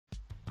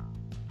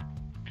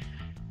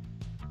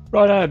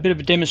Right, a bit of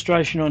a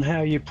demonstration on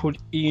how you put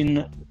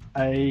in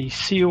a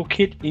seal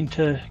kit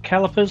into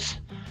calipers.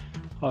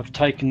 I've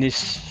taken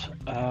this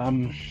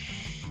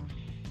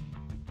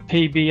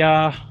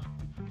PBR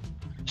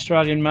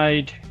Australian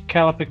made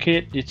caliper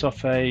kit. It's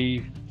off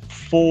a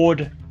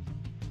Ford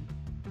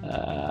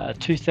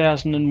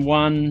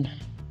 2001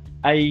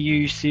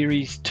 AU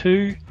Series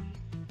 2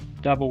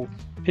 double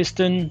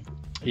piston.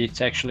 It's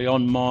actually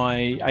on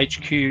my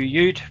HQ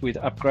Ute with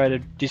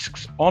upgraded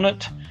discs on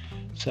it.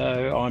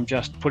 So I'm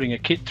just putting a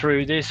kit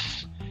through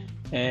this,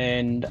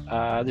 and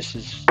this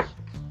is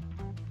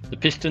the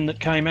piston that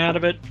came out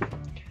of it.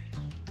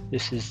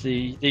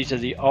 These are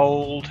the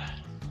old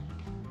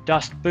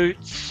dust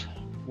boots,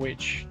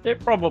 which they're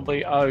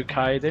probably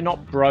okay. They're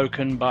not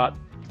broken, but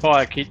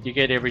fire kit you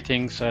get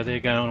everything, so they're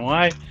going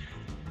away.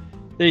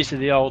 These are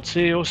the old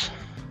seals.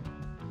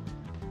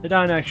 They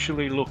don't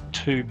actually look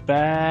too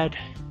bad,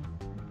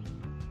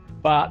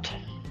 but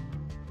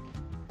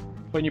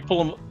when you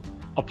pull them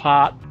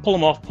apart, pull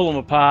them off, pull them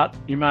apart,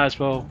 you may as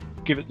well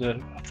give it the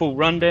full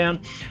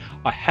rundown.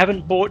 I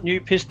haven't bought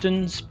new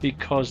pistons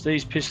because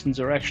these pistons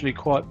are actually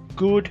quite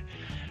good.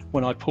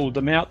 When I pulled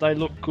them out, they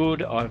look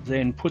good. I've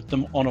then put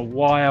them on a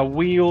wire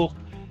wheel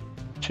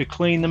to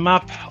clean them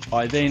up.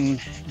 I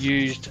then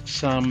used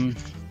some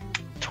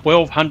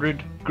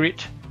 1200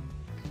 grit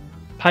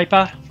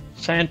paper,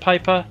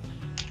 sandpaper,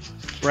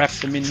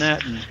 wrapped them in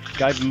that and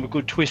gave them a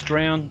good twist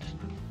round.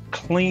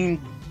 Cleaned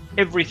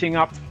everything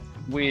up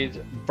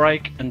with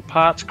brake and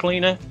parts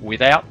cleaner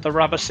without the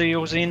rubber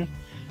seals in.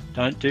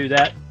 Don't do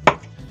that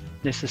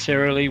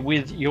necessarily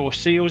with your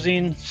seals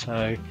in.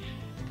 So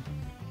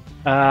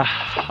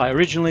I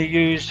originally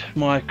used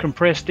my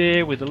compressed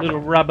air with a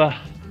little rubber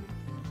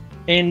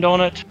end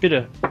on it, bit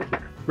of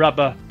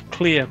rubber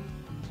clear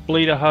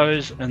bleeder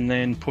hose, and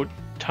then put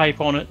tape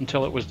on it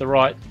until it was the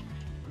right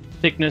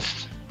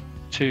thickness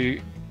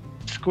to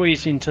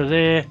squeeze into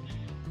there,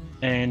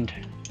 and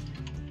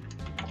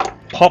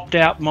popped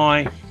out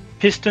my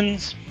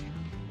pistons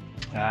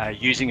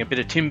using a bit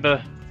of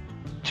timber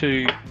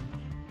to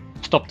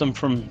stop them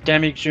from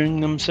damaging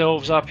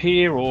themselves up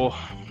here or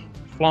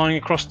flying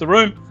across the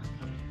room.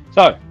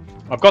 So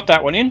I've got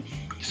that one in,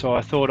 so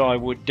I thought I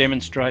would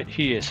demonstrate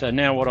here. So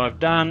now what I've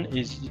done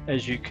is,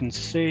 as you can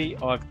see,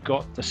 I've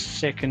got the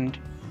second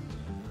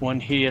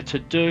one here to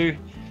do.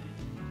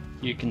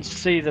 You can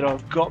see that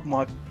I've got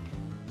my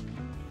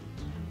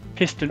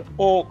piston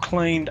all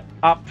cleaned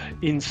up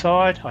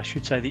inside. I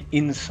should say the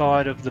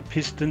inside of the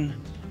piston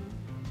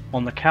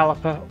on the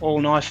caliper all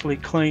nicely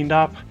cleaned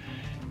up,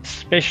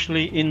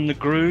 especially in the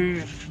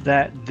groove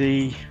that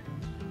the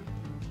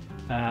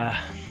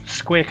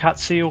square cut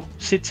seal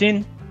sits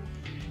in.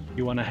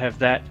 You want to have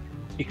that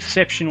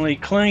exceptionally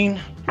clean.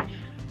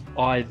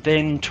 I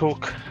then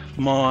took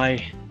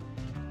my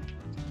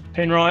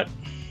Penrite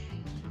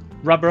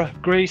rubber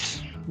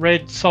grease,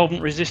 red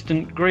solvent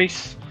resistant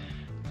grease.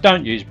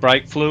 Don't use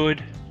brake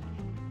fluid.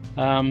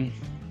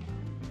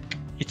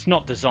 It's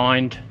not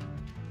designed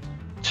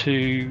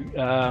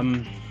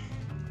to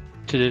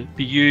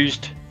be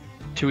used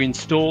to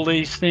install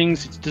these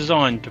things. It's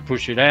designed to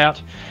push it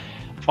out.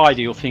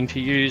 Ideal thing to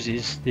use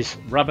is this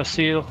rubber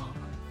seal,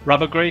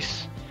 rubber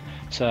grease.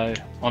 So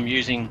I'm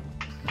using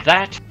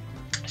that.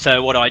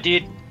 So what I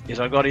did is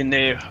I got in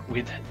there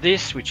with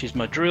this, which is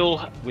my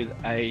drill, with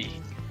a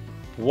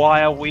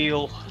wire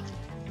wheel,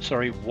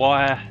 a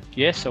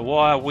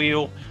wire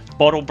wheel,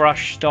 bottle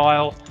brush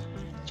style.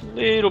 It's a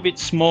little bit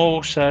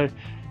small, so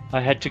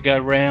I had to go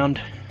round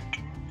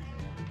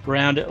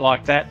it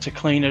like that to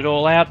clean it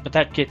all out, but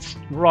that gets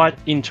right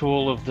into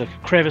all of the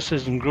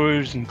crevices and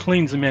grooves and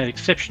cleans them out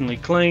exceptionally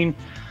clean.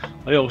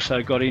 I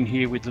also got in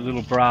here with the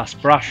little brass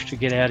brush to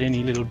get out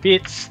any little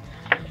bits,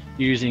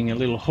 using a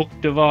little hook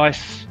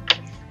device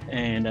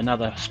and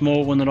another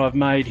small one that I've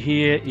made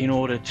here in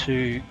order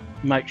to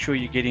make sure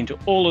you get into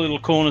all the little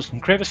corners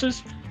and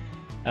crevices.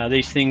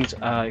 These things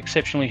are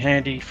exceptionally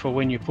handy for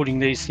when you're putting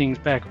these things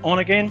back on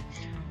again.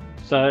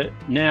 So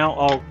now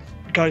I'll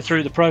go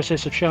through the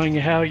process of showing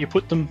you how you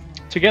put them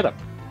together.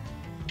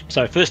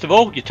 So first of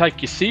all, you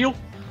take your seal.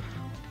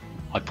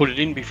 I put it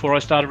in before I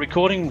started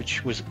recording,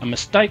 which was a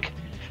mistake.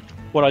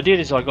 What I did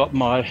is I got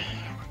my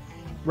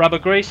rubber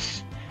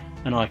grease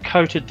and I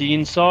coated the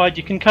inside.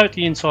 You can coat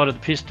the inside of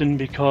the piston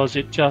because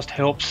it just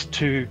helps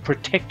to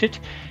protect it.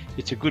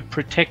 It's a good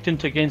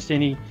protectant against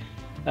any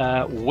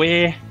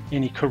wear,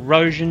 any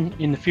corrosion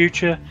in the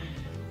future.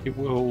 It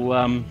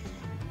will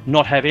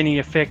not have any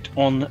effect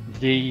on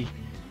the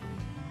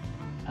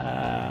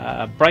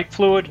brake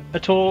fluid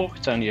at all.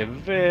 It's only a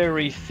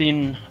very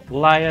thin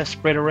layer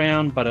spread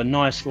around, but a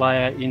nice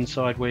layer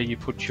inside where you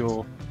put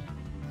your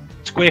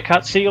square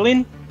cut seal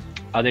in.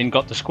 I then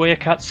got the square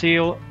cut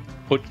seal,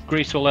 put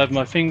grease all over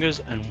my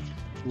fingers and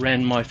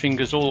ran my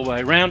fingers all the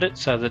way around it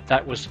so that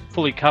that was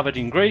fully covered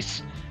in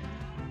grease.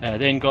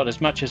 Then got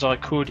as much as I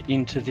could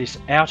into this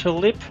outer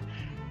lip,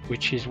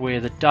 which is where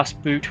the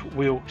dust boot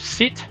will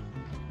sit.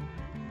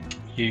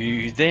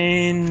 You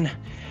then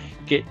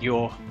get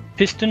your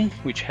piston,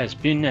 which has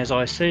been, as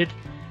I said,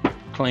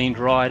 cleaned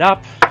right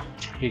up.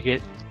 You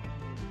get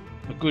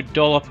a good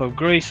dollop of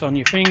grease on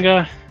your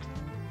finger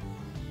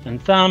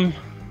and thumb,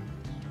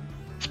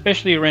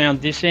 especially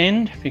around this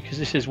end, because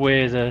this is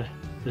where the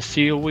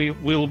seal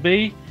will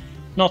be.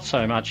 Not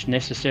so much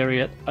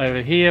necessary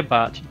over here,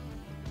 but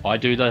I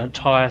do the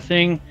entire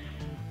thing.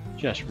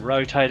 Just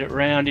rotate it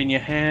around in your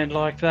hand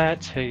like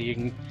that, so you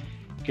can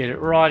get it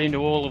right into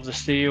all of the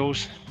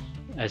seals,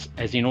 as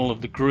in all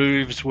of the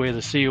grooves where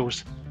the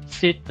seals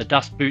sit. The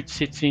dust boot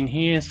sits in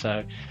here,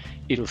 so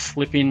it'll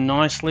slip in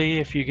nicely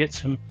if you get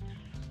some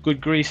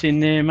good grease in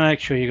there. Make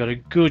sure you got a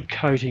good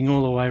coating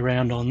all the way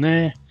around on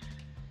there.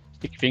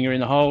 Stick your finger in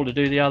the hole to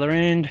do the other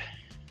end.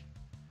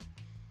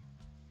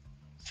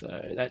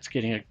 So that's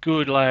getting a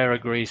good layer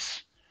of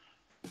grease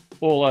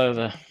all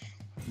over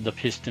the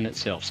piston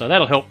itself. So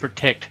that'll help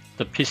protect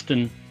the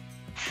piston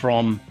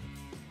from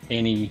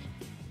any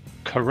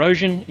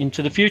corrosion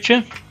into the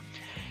future.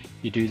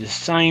 You do the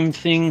same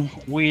thing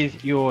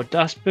with your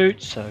dust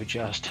boot, so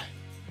just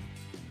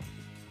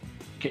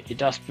get your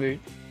dust boot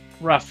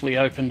roughly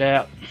opened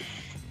out,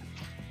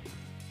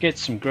 get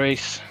some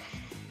grease,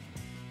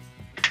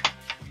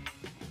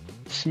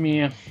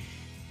 smear,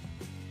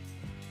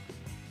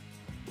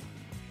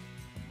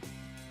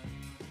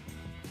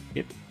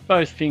 get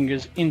both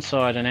fingers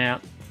inside and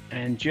out,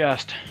 and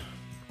just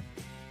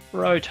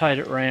rotate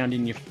it around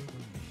in your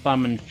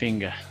thumb and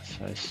finger.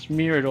 So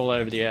smear it all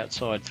over the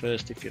outside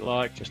first if you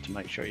like, just to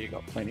make sure you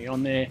got plenty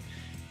on there.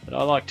 But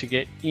I like to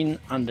get in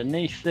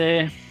underneath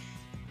there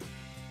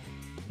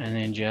and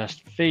then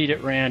just feed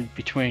it round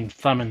between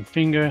thumb and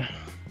finger,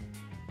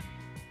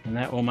 and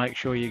that will make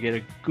sure you get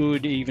a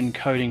good even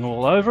coating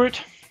all over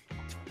it.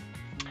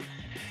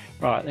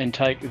 Right, then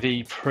take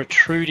the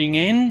protruding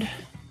end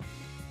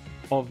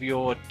of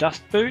your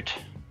dust boot,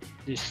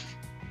 this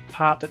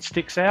part that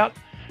sticks out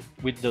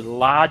with the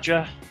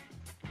larger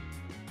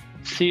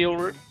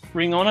seal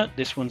ring on it.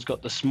 This one's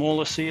got the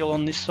smaller seal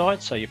on this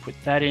side, so you put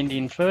that end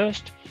in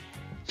first,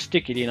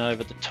 stick it in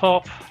over the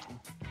top,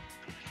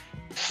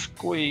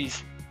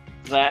 squeeze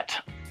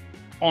that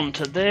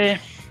onto there.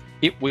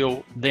 It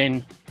will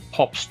then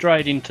pop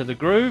straight into the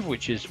groove,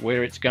 which is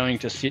where it's going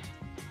to sit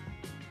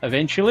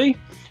eventually.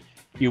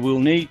 You will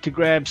need to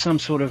grab some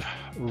sort of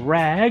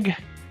rag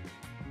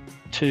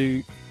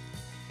to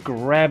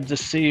grab the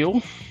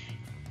seal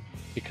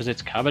because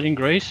it's covered in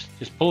grease.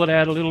 Just pull it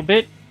out a little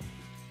bit,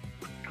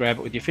 grab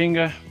it with your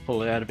finger,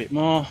 pull it out a bit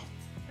more,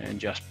 and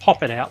just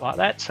pop it out like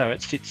that so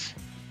it sits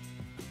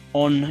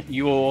on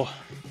your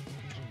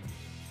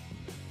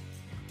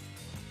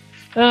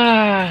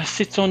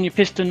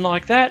piston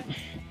like that,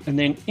 and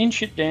then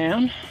inch it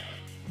down,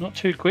 not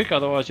too quick,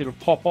 otherwise it'll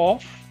pop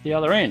off the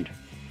other end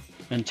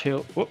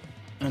until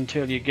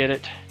you get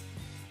it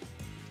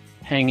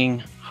hanging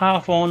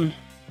half on,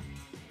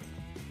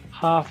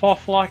 half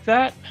off like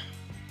that.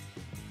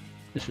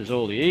 This is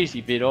all the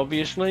easy bit,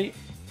 obviously.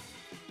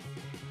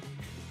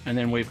 And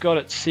then we've got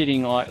it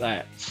sitting like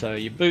that. So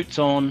your boot's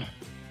on,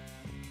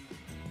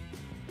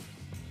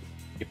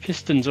 your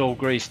piston's all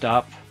greased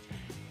up,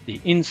 the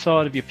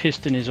inside of your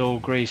piston is all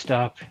greased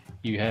up,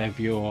 you have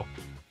your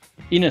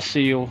inner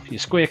seal, your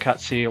square cut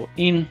seal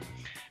in.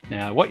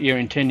 Now what you're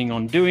intending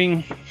on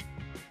doing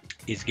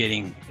is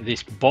getting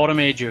this bottom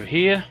edge of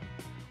here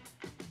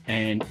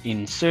and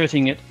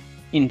inserting it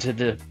into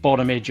the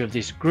bottom edge of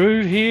this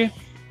groove here,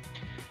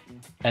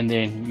 and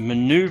then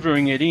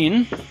maneuvering it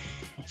in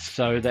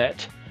so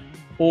that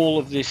all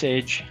of this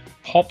edge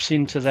pops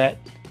into that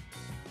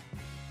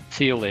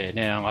seal there.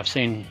 Now I've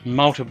seen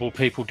multiple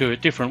people do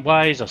it different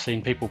ways. I've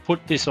seen people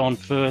put this on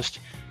first,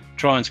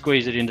 try and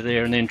squeeze it into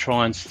there, and then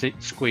try and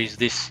squeeze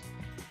this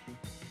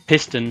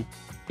piston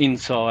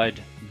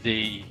inside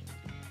the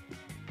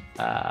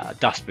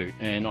dust boot,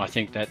 and I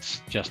think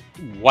that's just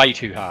way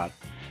too hard.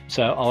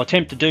 So I'll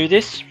attempt to do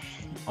this.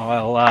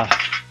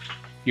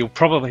 You'll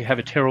probably have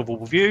a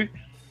terrible view,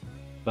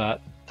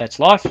 but that's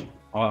life.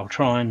 I'll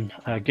try and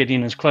get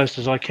in as close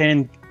as I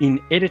can in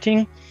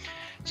editing.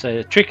 So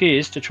the trick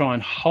is to try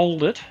and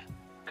hold it,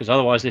 because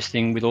otherwise this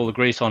thing with all the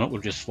grease on it will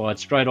just slide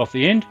straight off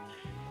the end.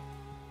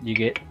 You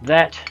get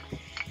that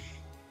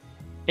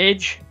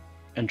edge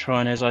and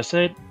try and, as I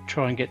said,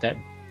 try and get that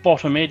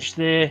bottom edge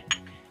there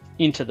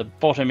into the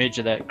bottom edge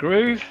of that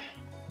groove,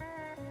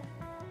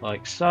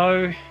 like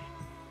so,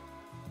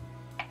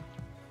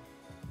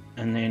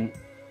 and then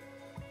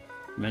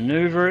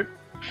maneuver it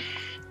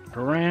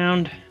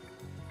around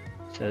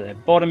so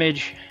that bottom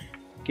edge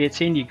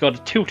gets in. You've got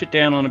to tilt it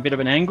down on a bit of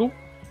an angle,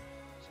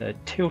 so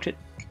tilt it,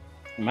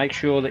 make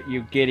sure that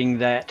you're getting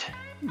that,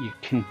 you're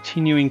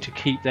continuing to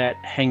keep that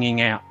hanging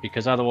out,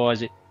 because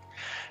otherwise it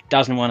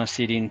doesn't want to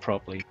sit in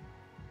properly.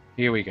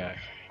 Here we go,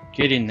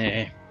 get in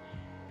there,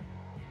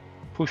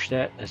 push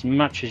that as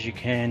much as you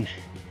can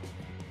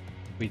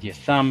with your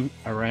thumb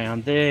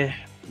around there,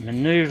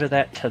 maneuver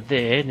that to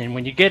there, and then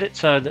when you get it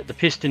so that the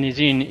piston is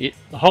in,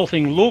 the whole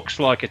thing looks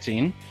like it's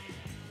in,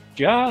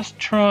 just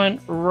try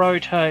and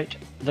rotate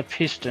the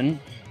piston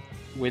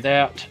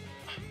without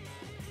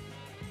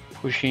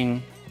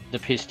pushing the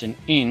piston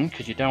in,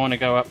 because you don't want to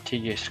go up to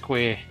your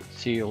square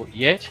seal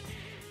yet.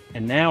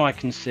 And now I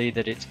can see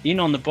that it's in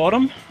on the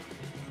bottom,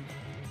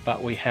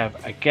 but we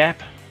have a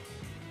gap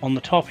on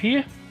the top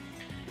here.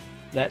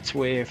 That's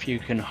where, if you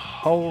can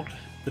hold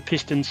the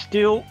piston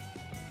still,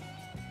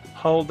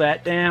 hold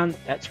that down,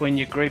 that's when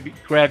you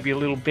grab your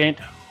little bent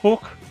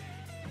hook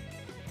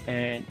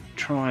and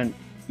try and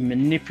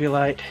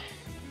manipulate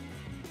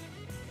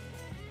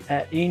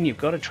that in. You've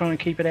got to try and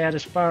keep it out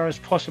as far as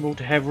possible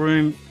to have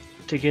room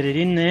to get it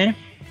in there.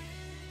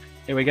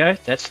 There we go,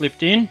 that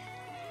slipped in.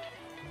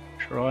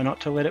 Try not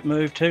to let it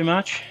move too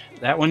much.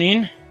 That one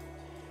in.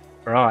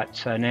 Right,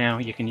 so now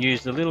you can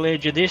use the little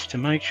edge of this to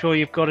make sure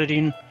you've got it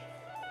in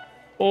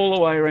all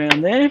the way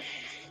around there.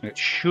 It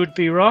should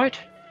be right.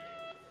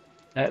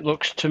 That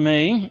looks to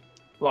me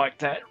like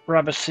that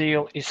rubber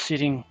seal is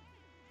sitting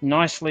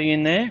nicely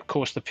in there. Of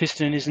course, the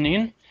piston isn't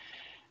in,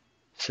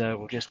 so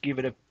we'll just give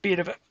it a bit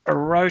of a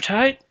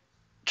rotate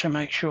to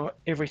make sure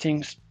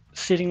everything's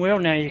sitting well.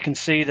 Now you can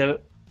see the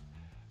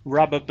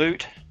rubber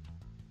boot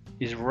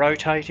is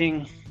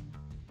rotating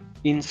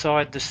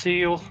inside the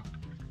seal,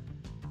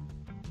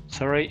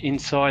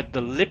 inside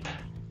the lip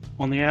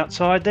on the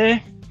outside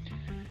there.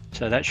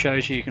 So that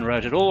shows you can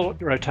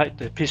rotate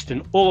the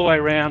piston all the way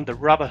around. The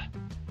rubber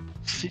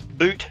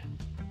boot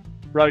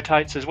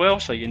rotates as well,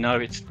 so you know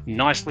it's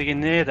nicely in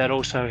there. That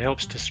also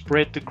helps to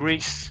spread the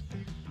grease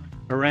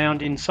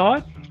around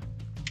inside.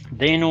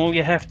 Then all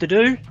you have to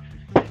do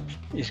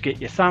is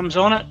get your thumbs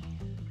on it,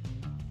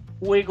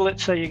 wiggle it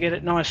so you get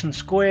it nice and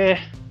square.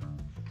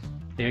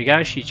 There you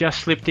go, she just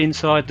slipped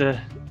inside the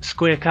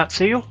square cut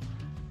seal.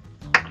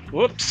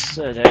 Whoops,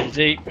 so that's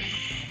deep.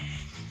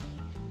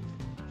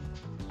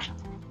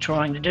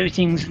 Trying to do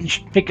things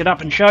and pick it up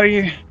and show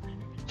you.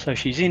 So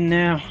she's in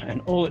now,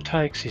 and all it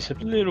takes is a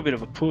little bit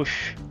of a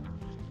push,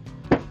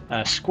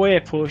 a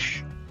square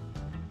push.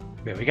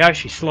 There we go,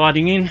 she's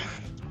sliding in,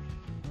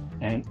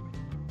 and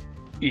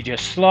you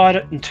just slide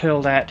it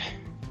until that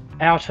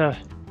outer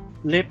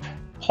lip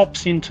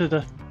pops into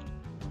the,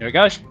 there it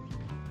goes.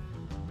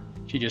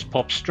 She just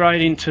pops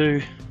straight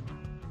into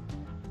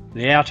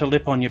the outer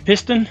lip on your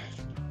piston.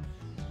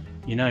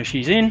 You know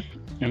she's in,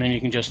 and then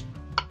you can just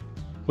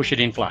push it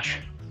in flush.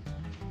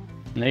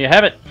 And there you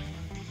have it.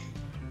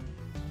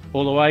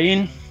 All the way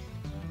in,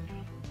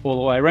 all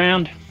the way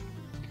around.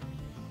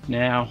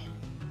 Now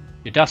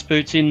your dust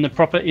boot's in the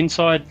proper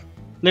inside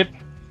lip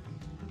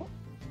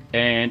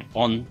and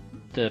on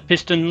the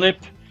piston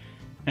lip,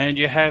 and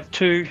you have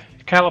two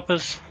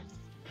calipers,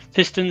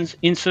 pistons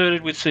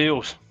inserted with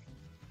seals.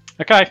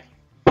 Okay,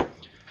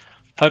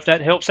 hope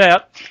that helps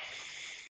out.